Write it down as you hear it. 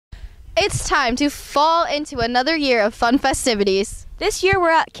It's time to fall into another year of fun festivities. This year we're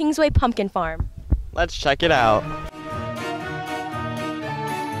at Kingsway Pumpkin Farm. Let's check it out.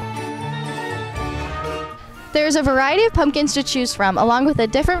 There's a variety of pumpkins to choose from, along with a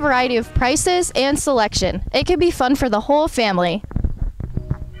different variety of prices and selection. It can be fun for the whole family.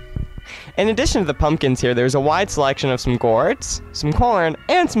 In addition to the pumpkins here, there's a wide selection of some gourds, some corn,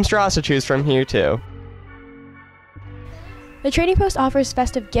 and some straws to choose from here too. The Trading Post offers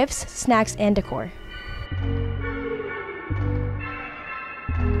festive gifts, snacks, and decor.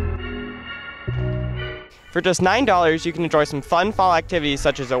 For just $9, you can enjoy some fun fall activities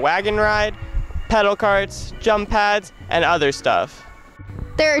such as a wagon ride, pedal carts, jump pads, and other stuff.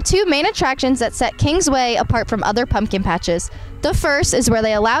 There are two main attractions that set Kingsway apart from other pumpkin patches. The first is where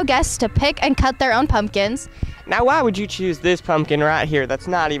they allow guests to pick and cut their own pumpkins. Now, why would you choose this pumpkin right here that's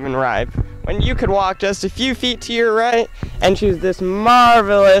not even ripe, when you could walk just a few feet to your right and choose this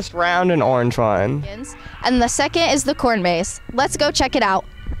marvelous round and orange one? And the second is the corn maze. Let's go check it out.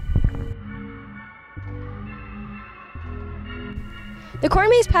 The corn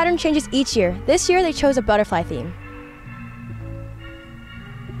maze pattern changes each year. This year they chose a butterfly theme.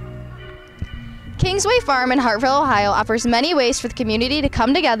 Kingsway Farm in Hartville, Ohio offers many ways for the community to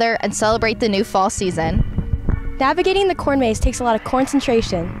come together and celebrate the new fall season. Navigating the corn maze takes a lot of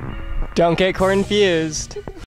concentration. Don't get confused.